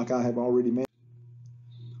box, like I have already mentioned.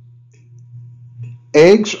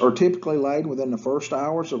 Eggs are typically laid within the first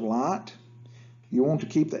hours of light. You want to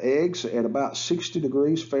keep the eggs at about 60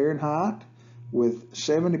 degrees Fahrenheit with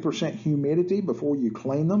 70% humidity before you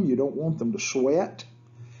clean them. You don't want them to sweat.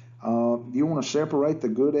 You want to separate the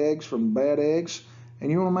good eggs from bad eggs, and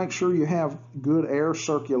you want to make sure you have good air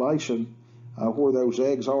circulation where those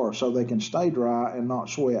eggs are so they can stay dry and not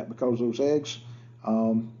sweat, because those eggs,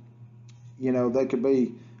 they could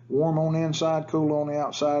be warm on the inside, cool on the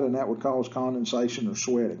outside, and that would cause condensation or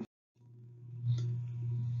sweating.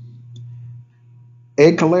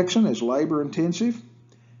 Egg collection is labor intensive.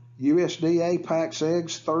 USDA packs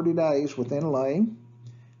eggs 30 days within laying.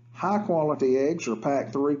 High quality eggs are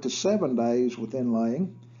packed 3 to 7 days within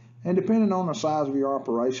laying. And depending on the size of your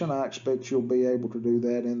operation, I expect you'll be able to do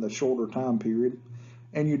that in the shorter time period.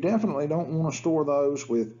 And you definitely don't want to store those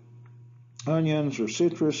with onions or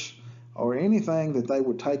citrus or anything that they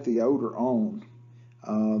would take the odor on.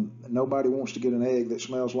 Nobody wants to get an egg that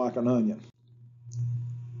smells like an onion.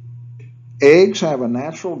 Eggs have a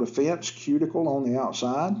natural defense cuticle on the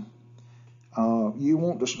outside. You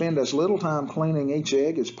want to spend as little time cleaning each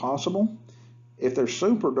egg as possible. If they're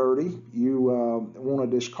super dirty, you want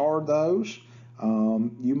to discard those.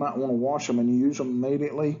 You might want to wash them and use them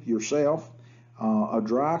immediately yourself. A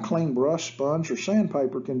dry, clean brush, sponge, or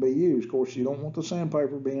sandpaper can be used. Of course, you don't want the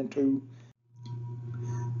sandpaper being too...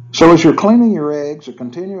 So as you're cleaning your eggs, a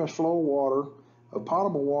continuous flow of water, of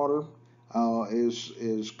potable water,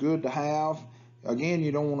 is good to have. Again,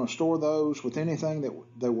 you don't want to store those with anything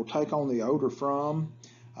that will take on the odor from.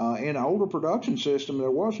 In an older production system, there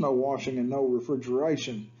was no washing and no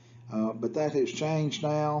refrigeration, but that has changed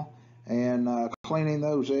now, and cleaning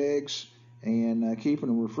those eggs and keeping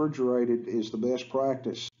them refrigerated is the best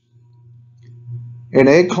practice. In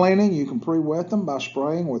egg cleaning, you can pre-wet them by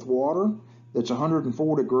spraying with water that's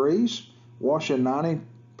 104 degrees, wash in 90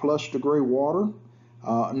 plus degree water,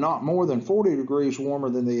 not more than 40 degrees warmer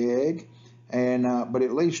than the egg, but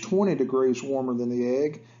at least 20 degrees warmer than the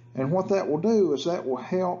egg. And what that will do is that will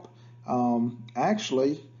help,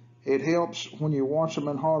 actually, it helps when you wash them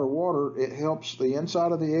in hotter water, it helps the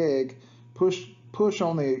inside of the egg push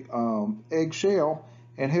on the egg shell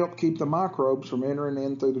and help keep the microbes from entering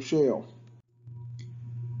in through the shell.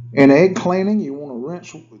 In egg cleaning, you want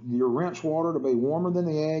to your rinse water to be warmer than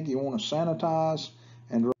the egg. You want to sanitize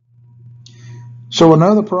and... So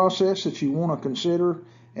another process that you want to consider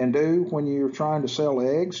and do when you're trying to sell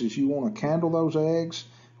eggs is you want to candle those eggs,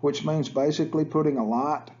 which means basically putting a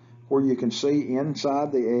light where you can see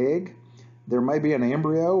inside the egg. There may be an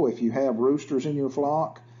embryo if you have roosters in your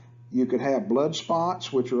flock. You could have blood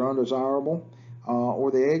spots, which are undesirable,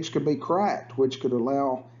 or the eggs could be cracked, which could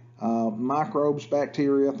allow microbes,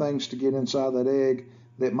 bacteria, things to get inside that egg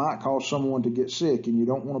that might cause someone to get sick, and you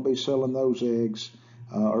don't want to be selling those eggs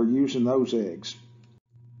or using those eggs.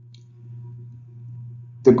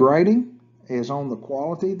 The grading is on the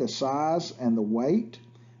quality, the size, and the weight.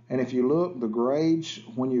 And if you look, the grades,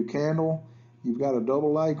 when you candle, you've got a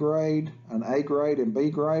AA grade, an A grade, and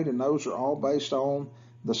B grade, and those are all based on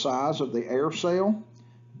the size of the air cell.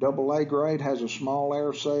 AA grade has a small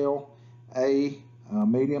air cell, A,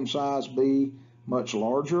 medium size, B, much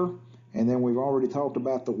larger. And then we've already talked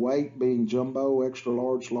about the weight being jumbo, extra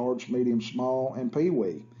large, large, medium, small, and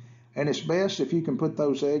peewee. And it's best if you can put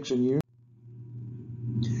those eggs in units.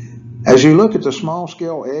 As you look at the small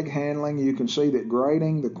scale egg handling, you can see that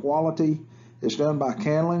grading, the quality, is done by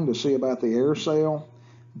candling to see about the air cell,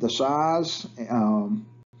 the size,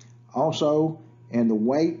 also, and the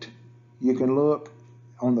weight. You can look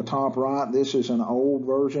on the top right. This is an old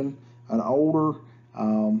version, an older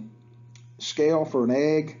scale for an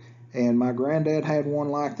egg, and my granddad had one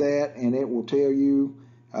like that, and it will tell you,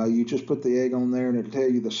 you just put the egg on there and it'll tell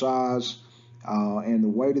you the size and the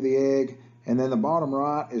weight of the egg. And then the bottom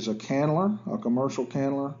right is a candler, a commercial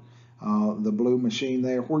candler, the blue machine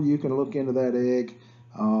there, where you can look into that egg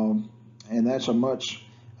and that's a much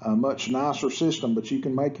nicer system, but you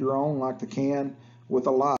can make your own like the can with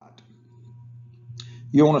a light.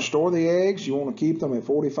 You want to store the eggs. You want to keep them at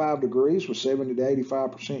 45 degrees with 70 to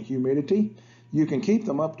 85% humidity. You can keep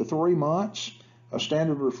them up to 3 months. A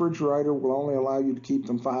standard refrigerator will only allow you to keep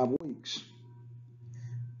them 5 weeks.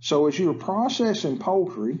 So as you're processing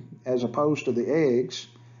poultry, as opposed to the eggs,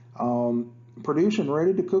 producing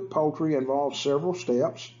ready-to-cook poultry involves several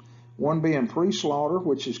steps, one being pre-slaughter,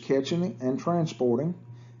 which is catching and transporting,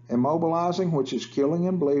 immobilizing, which is killing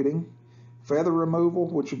and bleeding, feather removal,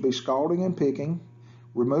 which would be scalding and picking,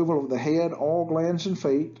 removal of the head, oil glands, and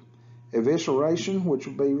feet, evisceration, which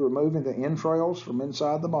would be removing the entrails from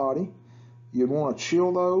inside the body. You'd want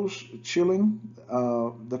to chilling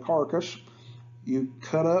the carcass. You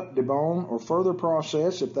cut up, debone, or further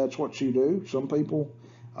process if that's what you do. Some people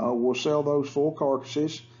will sell those full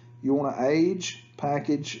carcasses. You want to age,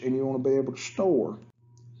 package, and you want to be able to store.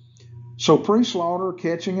 So pre-slaughter,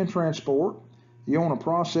 catching and transport, you want to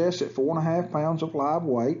process at 4.5 pounds of live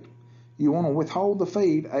weight. You want to withhold the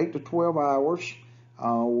feed 8 to 12 hours.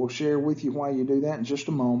 We'll share with you why you do that in just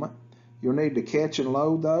a moment. You'll need to catch and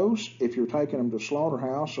load those if you're taking them to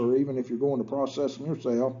slaughterhouse, or even if you're going to process them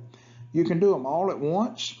yourself. You can do them all at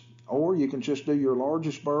once, or you can just do your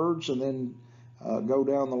largest birds and then go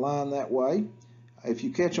down the line that way. If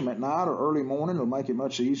you catch them at night or early morning, it'll make it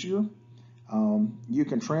much easier. You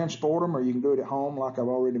can transport them, or you can do it at home like I've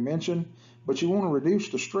already mentioned, but you want to reduce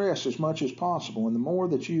the stress as much as possible, and the more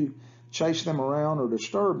that you chase them around or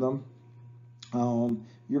disturb them,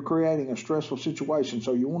 you're creating a stressful situation.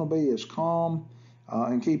 So you want to be as calm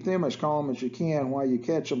and keep them as calm as you can while you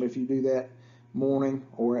catch them if you do that morning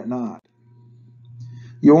or at night.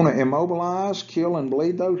 You want to immobilize, kill, and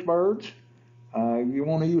bleed those birds. You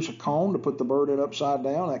want to use a comb to put the bird in upside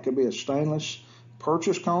down. That could be a stainless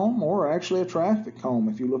purchase comb or actually a traffic comb.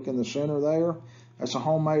 If you look in the center there, that's a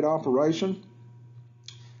homemade operation.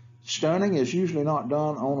 Stunning is usually not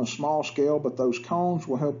done on a small scale, but those cones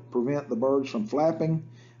will help prevent the birds from flapping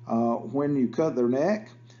when you cut their neck.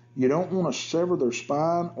 You don't want to sever their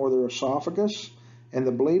spine or their esophagus, and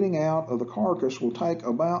the bleeding out of the carcass will take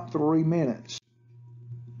about 3 minutes.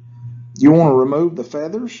 You want to remove the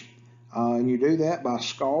feathers, and you do that by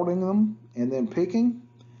scalding them and then picking.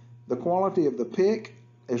 The quality of the pick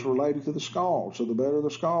is related to the scald, so the better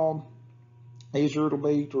the scald, easier it'll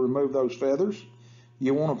be to remove those feathers.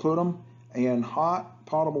 You want to put them in hot,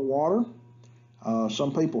 potable water.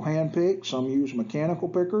 Some people hand pick, some use mechanical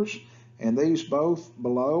pickers, and these both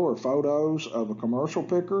below are photos of a commercial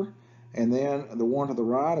picker, and then the one to the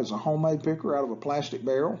right is a homemade picker out of a plastic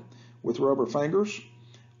barrel with rubber fingers.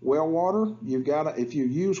 Well water, if you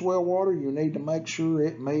use well water, you need to make sure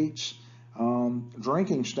it meets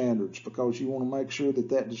drinking standards, because you want to make sure that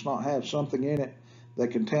that does not have something in it that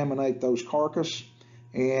contaminate those carcass.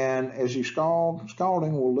 And as you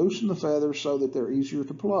scalding will loosen the feathers so that they're easier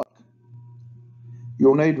to pluck.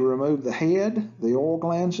 You'll need to remove the head, the oil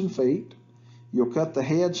glands, and feet. You'll cut the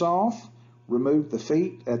heads off, remove the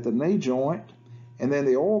feet at the knee joint, and then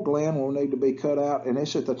the oil gland will need to be cut out, and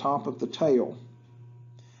it's at the top of the tail.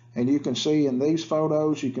 And you can see in these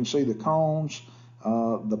photos, you can see the cones,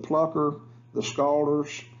 the plucker, the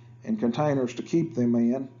scalders, and containers to keep them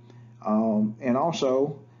in. And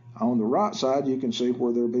also, on the right side, you can see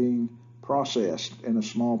where they're being processed in a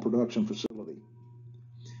small production facility.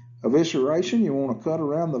 Evisceration, you want to cut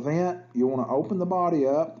around the vent. You want to open the body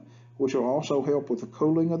up, which will also help with the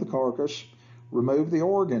cooling of the carcass. Remove the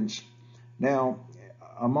organs. Now,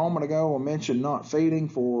 a moment ago, I mentioned not feeding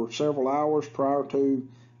for several hours prior to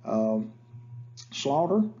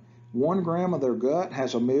slaughter. 1 gram of their gut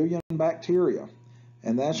has 1 million bacteria,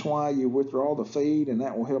 and that's why you withdraw the feed, and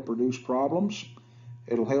that will help reduce problems.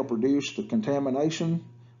 It'll help reduce the contamination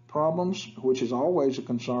problems, which is always a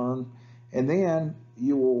concern. And then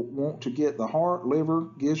you will want to get the heart, liver,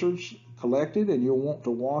 gizzards collected, and you'll want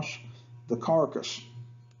to wash the carcass.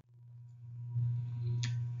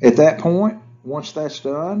 At that point, once that's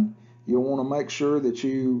done, you'll want to make sure that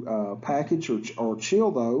you package or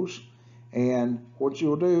chill those. And what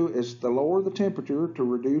you'll do is to lower the temperature to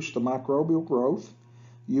reduce the microbial growth.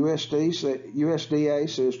 USDA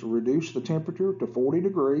says to reduce the temperature to 40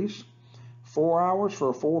 degrees, 4 hours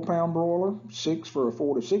for a 4-pound broiler, 6 for a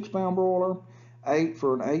 4 to 6 pound broiler, 8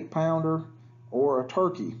 for an 8-pounder or a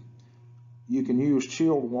turkey. You can use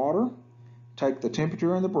chilled water. Take the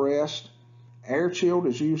temperature in the breast. Air chilled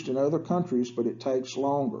is used in other countries, but it takes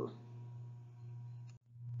longer.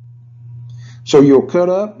 So you'll cut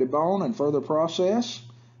up, debone, and further process.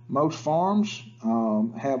 Most farms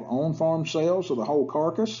have on-farm sales of the whole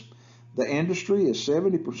carcass. The industry is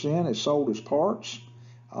 70% is sold as parts.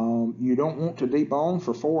 You don't want to debone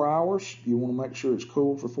for 4 hours. You want to make sure it's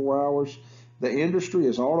cool for 4 hours. The industry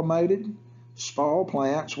is automated. Small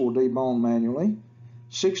plants will debone manually.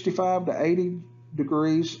 65 to 80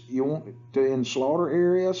 degrees you want to in slaughter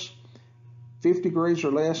areas. 50 degrees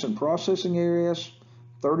or less in processing areas.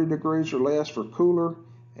 30 degrees or less for cooler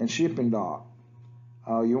and shipping dock.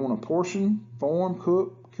 You want to portion, form,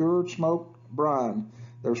 cook, cured, smoked, brine.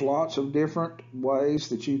 There's lots of different ways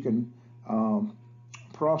that you can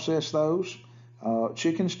process those.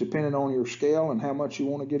 Chickens, depending on your scale and how much you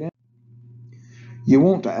want to get in. You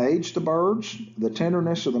want to age the birds. The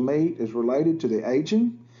tenderness of the meat is related to the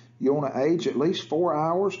aging. You want to age at least 4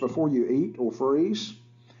 hours before you eat or freeze.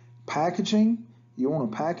 Packaging. You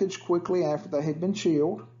want to package quickly after they have been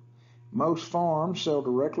chilled. Most farms sell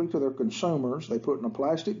directly to their consumers. They put in a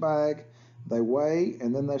plastic bag, they weigh,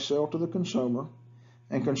 and then they sell to the consumer.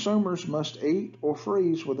 And consumers must eat or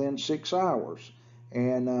freeze within 6 hours.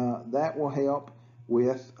 And that will help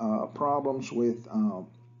with problems with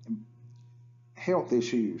health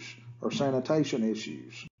issues or sanitation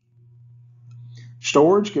issues.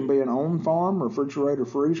 Storage can be an on-farm refrigerator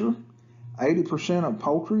freezer. 80% of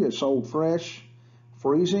poultry is sold fresh.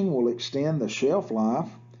 Freezing will extend the shelf life.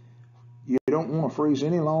 You don't want to freeze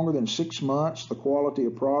any longer than 6 months. The quality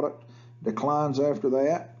of product declines after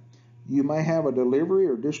that. You may have a delivery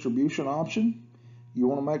or distribution option. You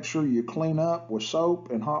want to make sure you clean up with soap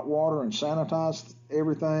and hot water and sanitize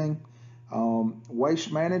everything.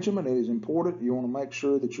 Waste management is important. You want to make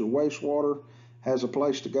sure that your wastewater has a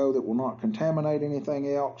place to go that will not contaminate anything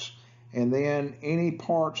else. And then any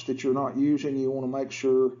parts that you're not using, you want to make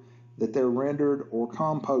sure that they're rendered or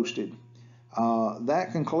composted.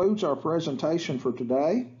 That concludes our presentation for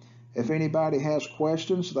today. If anybody has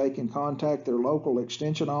questions, they can contact their local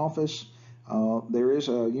extension office. There is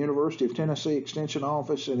a University of Tennessee extension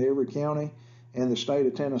office in every county in the state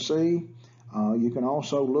of Tennessee. You can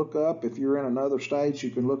also look up, if you're in another state, you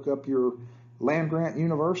can look up your land-grant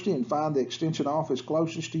university and find the extension office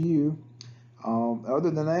closest to you.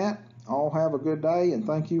 Other than that, all have a good day, and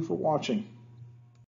thank you for watching.